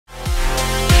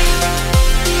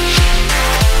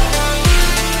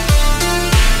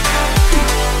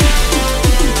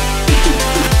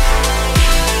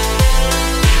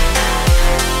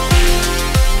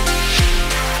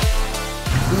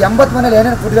80 ಮನೇಲಿ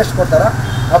ಏನೇನು food waste ಕೊಡ್ತಾರೋ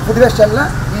ಆ ಫುಡ್ ವೇಸ್ಟ್ ಎಲ್ಲ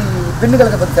ಈ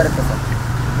ಬಿನ್ಗಳಿಗೆ ಬರ್ತಾ ಇರುತ್ತೆ ಸರ್.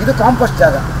 ಇದು ಕಾಂಪೋಸ್ಟ್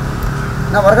ಜಾಗ.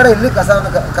 ನಾವು ಹೊರಗಡೆ ಎಲ್ಲಿ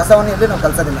ಕಸವನ್ನು ಎಲ್ಲಿ ನಾವು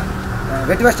ಕಲಿಸೋದಿಲ್ಲ,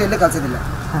 ವೆಟ್ ವೇಸ್ಟ್ ಎಲ್ಲಿ ಕಲಿಸೋದಿಲ್ಲ,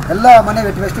 ಎಲ್ಲ ಮನೆ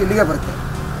ವೆಟ್ ವೇಸ್ಟ್ ಇಲ್ಲಿಗೆ ಬರುತ್ತೆ.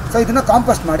 ಸೊ ಇದನ್ನು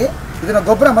ಕಾಂಪೋಸ್ಟ್ ಮಾಡಿ ಇದನ್ನು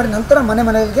ಗೊಬ್ಬರ ಮಾಡಿ ನಂತರ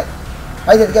ಮನೆಗೆ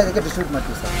 5 ಅದಕ್ಕೆ ಡಿಸ್ಟ್ರಿಬ್ಯೂಟ್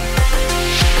ಮಾಡ್ತೀವಿ ಸರ್.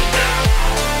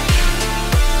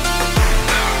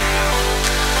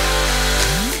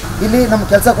 ಇಲ್ಲಿ ನಮ್ಮ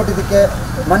ಕೆಲಸ ಕೊಟ್ಟಿದ್ದಕ್ಕೆ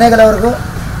ಮನೆಗಳವ್ರಿಗೂ,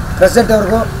 ಪ್ರೆಸಿಡೆಂಟ್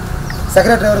ಅವ್ರಿಗೂ,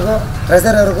 ಸೆಕ್ರೆಟರಿ ಅವ್ರಿಗೂ,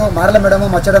 ಟ್ರೆಸರ್ ಅವ್ರಿಗೂ, ಮಾರಲ ಮೇಡಮು,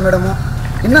 ಮಚ್ಚಡ ಮೇಡಮು,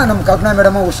 ಇನ್ನು ನಮ್ಮ ಕಲ್ಪನಾ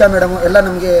ಮೇಡಮು, ಉಷಾ ಮೇಡಮು ಎಲ್ಲ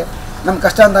ನಮಗೆ ನಮ್ಮ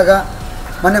ಕಷ್ಟ ಅಂದಾಗ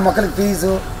ಮನೆ ಮಕ್ಕಳಿಗೆ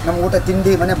ಫೀಸು, ನಮ್ಮ ಊಟ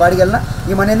ತಿಂಡಿ, ಮನೆ ಬಾಡಿಗೆಲ್ಲ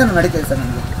ಈ ಮನೆಯಿಂದ ನಾವು ನಡೀತೀವಿ ಸರ್.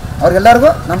 ನಮಗೆ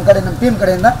ಅವ್ರಿಗೆಲ್ಲರಿಗೂ ನಮ್ಮ ಟೀಮ್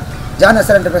ಕಡೆಯಿಂದ, John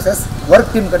S R enterprises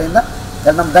work team ಕಡೆಯಿಂದ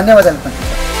ನಮ್ಮ ಧನ್ಯವಾದ ಹೇಳ್ಕೊಂತೀವಿ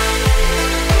ಸರ್.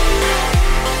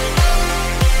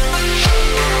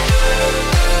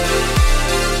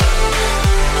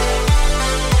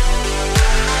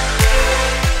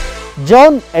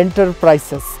 ಜಾನ್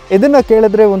ಎಂಟರ್ಪ್ರೈಸಸ್ ಇದನ್ನು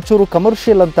ಕೇಳಿದ್ರೆ ಒಂಚೂರು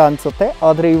ಕಮರ್ಷಿಯಲ್ ಅಂತ ಅನಿಸುತ್ತೆ,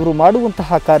 ಆದರೆ ಇವರು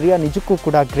ಮಾಡುವಂತಹ ಕಾರ್ಯ ನಿಜಕ್ಕೂ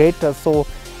ಕೂಡ ಗ್ರೇಟ್. ಸೊ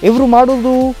ಇವರು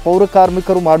ಮಾಡೋದು ಪೌರ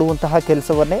ಕಾರ್ಮಿಕರು ಮಾಡುವಂತಹ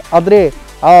ಕೆಲಸವನ್ನೇ, ಆದರೆ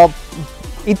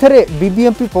ಇತರೆ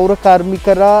BBMP ಪೌರ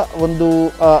ಕಾರ್ಮಿಕರ ಒಂದು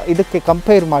ಇದಕ್ಕೆ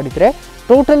ಕಂಪೇರ್ ಮಾಡಿದರೆ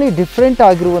ಟೋಟಲಿ ಡಿಫ್ರೆಂಟ್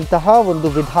ಆಗಿರುವಂತಹ ಒಂದು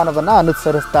ವಿಧಾನವನ್ನು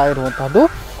ಅನುಸರಿಸ್ತಾ ಇರುವಂತಹದ್ದು.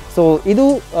 ಸೊ ಇದು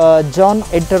ಜಾನ್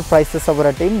ಎಂಟರ್ಪ್ರೈಸಸ್ ಅವರ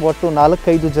ಟೀಮ್. ಒಟ್ಟು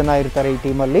 4-5 ಜನ ಇರ್ತಾರೆ ಈ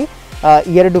ಟೀಮಲ್ಲಿ.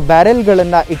 2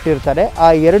 ಬ್ಯಾರೆಲ್ಗಳನ್ನು ಇಟ್ಟಿರ್ತಾರೆ. ಆ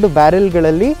 2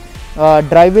 ಬ್ಯಾರೆಲ್ಗಳಲ್ಲಿ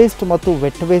ಡ್ರೈ ವೇಸ್ಟ್ ಮತ್ತು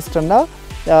ವೆಟ್ ವೇಸ್ಟನ್ನು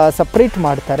ಸಪ್ರೇಟ್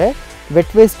ಮಾಡ್ತಾರೆ.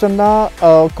 ವೆಟ್ ವೇಸ್ಟನ್ನು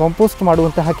ಕಾಂಪೋಸ್ಟ್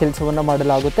ಮಾಡುವಂತಹ ಕೆಲಸವನ್ನು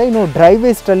ಮಾಡಲಾಗುತ್ತೆ. ಇನ್ನು ಡ್ರೈ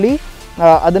ವೇಸ್ಟಲ್ಲಿ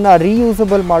ಅದನ್ನು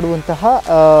ರೀಯೂಸಬಲ್ ಮಾಡುವಂತಹ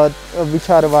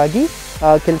ವಿಚಾರವಾಗಿ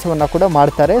ಕೆಲಸವನ್ನು ಕೂಡ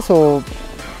ಮಾಡ್ತಾರೆ. ಸೊ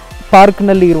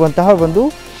ಪಾರ್ಕ್ನಲ್ಲಿ ಇರುವಂತಹ ಒಂದು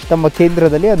ತಮ್ಮ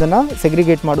ಕೇಂದ್ರದಲ್ಲಿ ಅದನ್ನು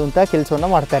ಸೆಗ್ರಿಗೇಟ್ ಮಾಡುವಂತಹ ಕೆಲಸವನ್ನು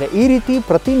ಮಾಡ್ತಾರೆ. ಈ ರೀತಿ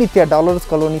ಪ್ರತಿನಿತ್ಯ ಡಾಲರ್ಸ್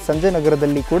ಕಾಲೋನಿ ಸಂಜಯ್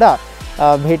ನಗರದಲ್ಲಿ ಕೂಡ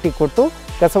ಭೇಟಿ ಕೊಟ್ಟು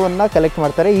ಕಸವನ್ನು ಕಲೆಕ್ಟ್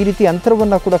ಮಾಡ್ತಾರೆ. ಈ ರೀತಿ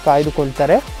ಅಂತರವನ್ನು ಕೂಡ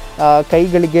ಕಾಯ್ದುಕೊಳ್ತಾರೆ.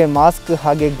 ಕೈಗಳಿಗೆ ಮಾಸ್ಕ್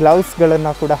ಹಾಗೆ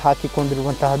ಗ್ಲೌಸ್ಗಳನ್ನು ಕೂಡ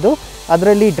ಹಾಕಿಕೊಂಡಿರುವಂತಹದ್ದು.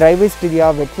 ಅದರಲ್ಲಿ ಡ್ರೈ ವೇಸ್ಟ್ ಇದೆಯಾ,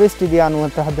 ವೆಟ್ ವೇಸ್ಟ್ ಇದೆಯಾ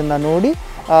ಅನ್ನುವಂತಹದ್ದನ್ನು ನೋಡಿ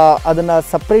ಅದನ್ನು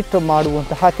ಸಪ್ರೇಟ್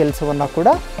ಮಾಡುವಂತಹ ಕೆಲಸವನ್ನು ಕೂಡ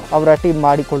ಅವರ ಟೀಮ್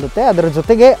ಮಾಡಿಕೊಳ್ಳುತ್ತೆ. ಅದರ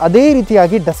ಜೊತೆಗೆ ಅದೇ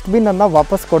ರೀತಿಯಾಗಿ ಡಸ್ಟ್ಬಿನ್ನನ್ನು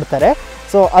ವಾಪಸ್ ಕೊಡ್ತಾರೆ.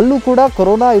 ಸೊ ಅಲ್ಲೂ ಕೂಡ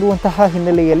ಕೊರೋನಾ ಇರುವಂತಹ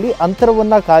ಹಿನ್ನೆಲೆಯಲ್ಲಿ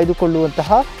ಅಂತರವನ್ನು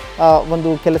ಕಾಯ್ದುಕೊಳ್ಳುವಂತಹ ಒಂದು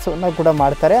ಕೆಲಸವನ್ನು ಕೂಡ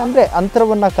ಮಾಡ್ತಾರೆ. ಅಂದರೆ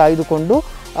ಅಂತರವನ್ನು ಕಾಯ್ದುಕೊಂಡು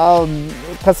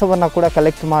ಕಸವನ್ನು ಕೂಡ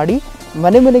ಕಲೆಕ್ಟ್ ಮಾಡಿ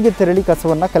ಮನೆಗೆ ತೆರಳಿ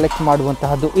ಕಸವನ್ನು ಕಲೆಕ್ಟ್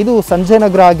ಮಾಡುವಂತಹದ್ದು. ಇದು ಸಂಜಯ್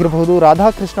ನಗರ ಆಗಿರಬಹುದು,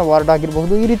 ರಾಧಾಕೃಷ್ಣ ವಾರ್ಡ್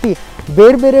ಆಗಿರಬಹುದು, ಈ ರೀತಿ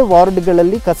ಬೇರೆ ಬೇರೆ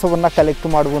ವಾರ್ಡ್ಗಳಲ್ಲಿ ಕಸವನ್ನು ಕಲೆಕ್ಟ್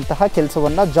ಮಾಡುವಂತಹ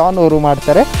ಕೆಲಸವನ್ನು ಜಾನ್ ಅವರು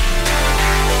ಮಾಡ್ತಾರೆ.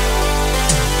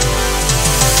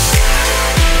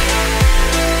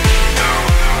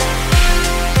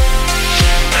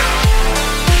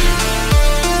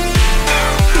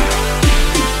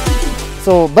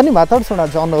 ಸೊ ಬನ್ನಿ ಮಾತಾಡ್ಸೋಣ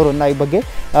ಜಾನ್ ಅವರನ್ನ ಈ ಬಗ್ಗೆ.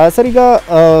 ಸರ್, ಈಗ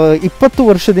 20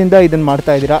 ವರ್ಷದಿಂದ ಇದನ್ನು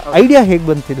ಮಾಡ್ತಾ ಇದ್ದೀರಾ. ಐಡಿಯಾ ಹೇಗೆ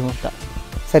ಬಂತಿದ್ದು ಅಂತ?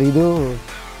 ಸರ್, ಇದು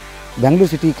ಬೆಂಗಳೂರು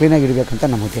ಸಿಟಿ ಕ್ಲೀನಾಗಿ ಇಡಬೇಕಂತ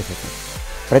ನಮ್ಮ ಉದ್ದೇಶ ಸರ್.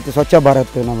 ಪ್ರತಿ ಸ್ವಚ್ಛ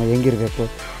ಭಾರತ್ ನಾವು ಹೆಂಗಿರಬೇಕು,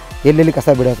 ಎಲ್ಲೆಲ್ಲಿ ಕಸ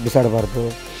ಬಿಸಾಡಬಾರ್ದು,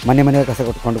 ಮನೆಗೆ ಕಸ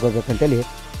ಕೊಂಡ್ಕೋಬೇಕಂತೇಳಿ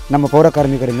ನಮ್ಮ ಪೌರ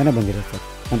ಕಾರ್ಮಿಕರಿಂದನೇ ಬಂದಿರೋದು ಸರ್.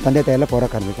 ನಮ್ಮ ತಂದೆ ತಾಯಿ ಎಲ್ಲ ಪೌರ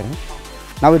ಕಾರ್ಮಿಕರೇ.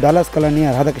 ನಾವು ಡಾಲರ್ಸ್ ಕಾಲೋನಿಯ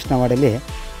ರಾಧಾಕೃಷ್ಣ ವಾರ್ಡಲ್ಲಿ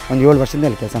ಒಂದು 7 ವರ್ಷದಿಂದ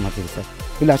ಇಲ್ಲಿ ಕೆಲಸ ಮಾಡ್ತೀವಿ ಸರ್.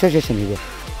 ಇಲ್ಲಿ ಅಸೋಸಿಯೇಷನ್ ಇದೆ.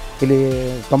 ಇಲ್ಲಿ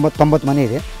 90 ಮನೆ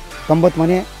ಇದೆ. 90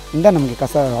 ಮನೆಯಿಂದ ನಮಗೆ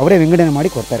ಕಸ ಅವರೇ ವಿಂಗಡಣೆ ಮಾಡಿ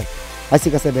ಕೊಡ್ತಾರೆ. ಹಸಿ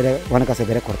ಕಸ ಬೇರೆ, ಒಣ ಕಸ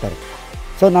ಬೇರೆ ಕೊಡ್ತಾರೆ.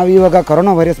 ಸೊ ನಾವು ಇವಾಗ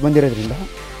ಕೊರೋನಾ ವೈರಸ್ ಬಂದಿರೋದ್ರಿಂದ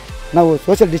ನಾವು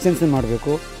ಸೋಷಿಯಲ್ ಡಿಸ್ಟೆನ್ಸಿಂಗ್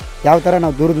ಮಾಡಬೇಕು. ಯಾವ ಥರ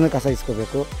ನಾವು ದೂರದಿಂದ ಕಸ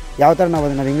ಇಸ್ಕೋಬೇಕು, ಯಾವ ಥರ ನಾವು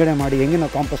ಅದನ್ನು ವಿಂಗಡಣೆ ಮಾಡಿ ಹೆಂಗೆ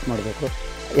ನಾವು ಕಾಂಪೋಸ್ಟ್ ಮಾಡಬೇಕು,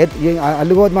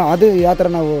 ಅಲ್ಲಿಗೆ ಹೋದ್ಮ ಅದು ಯಾವ ಥರ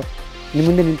ನಾವು ನಿಮ್ಮ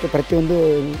ಮುಂದೆ ನಿಂತು ಪ್ರತಿಯೊಂದು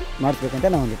ಮಾಡಿಸ್ಬೇಕಂತ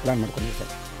ನಾವು ಒಂದು ಪ್ಲ್ಯಾನ್ ಮಾಡ್ಕೊಂಡಿದ್ದೀವಿ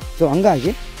ಸರ್. ಸೊ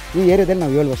ಹಂಗಾಗಿ ಈ ಏರಿಯಾದಲ್ಲಿ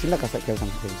ನಾವು 7 ವರ್ಷದಿಂದ ಕೆಲಸ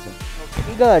ಮಾಡ್ತೀವಿ ಸರ್.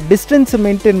 ಈಗ ಡಿಸ್ಟೆನ್ಸ್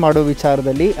ಮೇಂಟೈನ್ ಮಾಡೋ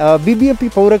ವಿಚಾರದಲ್ಲಿ BBMP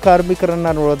ಪೌರ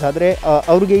ಕಾರ್ಮಿಕರನ್ನು ನೋಡೋದಾದರೆ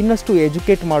ಅವ್ರಿಗೆ ಇನ್ನಷ್ಟು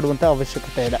ಎಜುಕೇಟ್ ಮಾಡುವಂಥ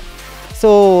ಅವಶ್ಯಕತೆ ಇದೆ. ಸೊ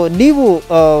ನೀವು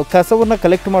ಕಸವನ್ನು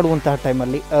ಕಲೆಕ್ಟ್ ಮಾಡುವಂತಹ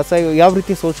ಟೈಮಲ್ಲಿ ಯಾವ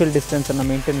ರೀತಿ ಸೋಷಿಯಲ್ ಡಿಸ್ಟೆನ್ಸನ್ನು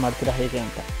ಮೇಂಟೈನ್ ಮಾಡ್ತೀರಾ, ಹೇಗೆ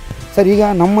ಅಂತ? ಸರ್, ಈಗ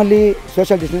ನಮ್ಮಲ್ಲಿ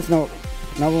ಸೋಷಿಯಲ್ ಡಿಸ್ಟೆನ್ಸ್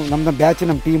ನಾವು ನಮ್ಮ ಬ್ಯಾಚ್,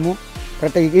 ನಮ್ಮ ಟೀಮು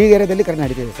ಕರೆಕ್ಟಾಗಿ ಈ ಏರಿಯಾದಲ್ಲಿ ಕರೆಕ್ಟ್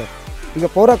ನಡೀತಿದೆ ಸರ್. ಈಗ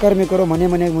ಪೌರ ಕಾರ್ಮಿಕರು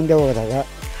ಮನೆಗೆ ಮುಂದೆ ಹೋದಾಗ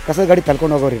ಕಸದ ಗಾಡಿ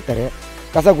ತಳ್ಕೊಂಡು ಹೋಗೋರು ಇರ್ತಾರೆ.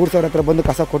 ಕಸ ಗುಡ್ಸೋರ ಹತ್ರ ಬಂದು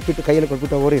ಕಸ ಕೊಟ್ಬಿಟ್ಟು ಕೈಯಲ್ಲಿ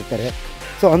ಕೊಟ್ಬಿಟ್ಟು ಹೋಗೋರು ಇರ್ತಾರೆ.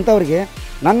 ಸೊ ಅಂಥವ್ರಿಗೆ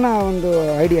ನನ್ನ ಒಂದು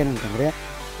ಐಡಿಯಾ ಏನಂತಂದರೆ,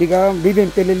 ಈಗ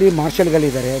BBMPಯಲ್ಲಿ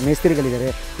ಮಾರ್ಷಲ್ಗಳಿದ್ದಾರೆ, ಮೇಸ್ತ್ರಿಗಳಿದ್ದಾರೆ,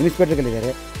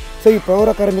 ಇನ್ಸ್ಪೆಕ್ಟರ್ಗಳಿದ್ದಾರೆ. ಸೊ ಈ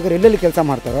ಪೌರ ಕಾರ್ಮಿಕರು ಎಲ್ಲೆಲ್ಲಿ ಕೆಲಸ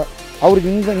ಮಾಡ್ತಾರೋ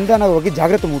ಅವ್ರಿಗಿಂದ ನಾವು ಹೋಗಿ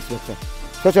ಜಾಗ್ರತೆ ಮೂಡಿಸ್ಬೇಕು ಸರ್.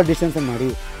 ಸೋಷಿಯಲ್ ಡಿಸ್ಟೆನ್ಸನ್ನು ಮಾಡಿ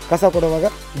ಕಸ ಕೊಡುವಾಗ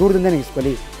ದೂರದಿಂದನೇ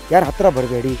ಇಸ್ಕೊಳ್ಳಿ, ಯಾರು ಹತ್ತಿರ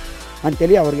ಬರಬೇಡಿ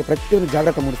ಅಂತೇಳಿ ಅವರಿಗೆ ಪ್ರತಿಯೊಂದು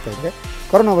ಜಾಗ್ರತೆ ಮೂಡಿಸ್ತಾ ಇದ್ದರೆ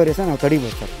ಕೊರೋನಾ ವೈರಸ್ನ ನಾವು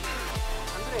ತಡಿಬೋದು ಸರ್.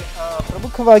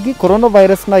 ಪ್ರಮುಖವಾಗಿ ಕೊರೋನಾ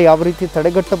ವೈರಸ್ನ ಯಾವ ರೀತಿ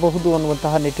ತಡೆಗಟ್ಟಬಹುದು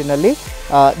ಅನ್ನುವಂತಹ ನಿಟ್ಟಿನಲ್ಲಿ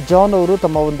ಜಾನ್ ಅವರು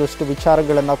ತಮ್ಮ ಒಂದಷ್ಟು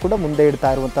ವಿಚಾರಗಳನ್ನು ಕೂಡ ಮುಂದೆ ಇಡ್ತಾ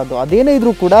ಇರುವಂಥದ್ದು. ಅದೇನೇ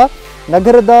ಇದ್ರೂ ಕೂಡ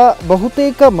ನಗರದ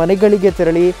ಬಹುತೇಕ ಮನೆಗಳಿಗೆ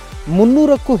ತೆರಳಿ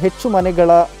 300ಕ್ಕೂ ಹೆಚ್ಚು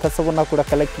ಮನೆಗಳ ಕಸವನ್ನು ಕೂಡ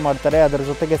ಕಲೆಕ್ಟ್ ಮಾಡ್ತಾರೆ. ಅದರ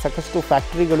ಜೊತೆಗೆ ಸಾಕಷ್ಟು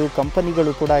ಫ್ಯಾಕ್ಟ್ರಿಗಳು,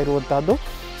 ಕಂಪನಿಗಳು ಕೂಡ ಇರುವಂತಹದ್ದು.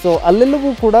 ಸೊ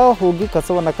ಅಲ್ಲೆಲ್ಲವೂ ಕೂಡ ಹೋಗಿ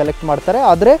ಕಸವನ್ನು ಕಲೆಕ್ಟ್ ಮಾಡ್ತಾರೆ.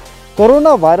 ಆದರೆ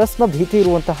ಕೊರೋನಾ ವೈರಸ್ನ ಭೀತಿ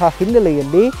ಇರುವಂತಹ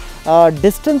ಹಿನ್ನೆಲೆಯಲ್ಲಿ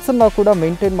ಡಿಸ್ಟೆನ್ಸನ್ನು ಕೂಡ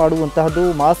ಮೇಂಟೈನ್ ಮಾಡುವಂತಹದ್ದು,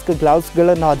 ಮಾಸ್ಕ್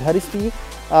ಗ್ಲೌಸ್ಗಳನ್ನು ಧರಿಸಿ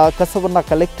ಕಸವನ್ನು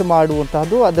ಕಲೆಕ್ಟ್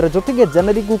ಮಾಡುವಂತಹದ್ದು, ಅದರ ಜೊತೆಗೆ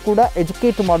ಜನರಿಗೂ ಕೂಡ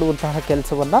ಎಜುಕೇಟ್ ಮಾಡುವಂತಹ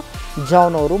ಕೆಲಸವನ್ನು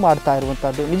ಜಾನ್ ಅವರು ಮಾಡ್ತಾ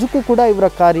ಇರುವಂಥದ್ದು. ನಿಜಕ್ಕೂ ಕೂಡ ಇವರ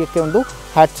ಕಾರ್ಯಕ್ಕೆ ಒಂದು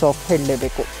ಹ್ಯಾಟ್ಸ್ ಆಫ್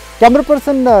ಹೇಳಲೇಬೇಕು. ಕ್ಯಾಮ್ರಾ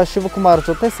ಪರ್ಸನ್ ಶಿವಕುಮಾರ್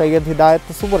ಜೊತೆ ಸೈಯದ್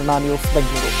ಹಿದಾಯತ್, ಸುವರ್ಣ ನ್ಯೂಸ್,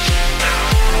 ಬೆಂಗಳೂರು.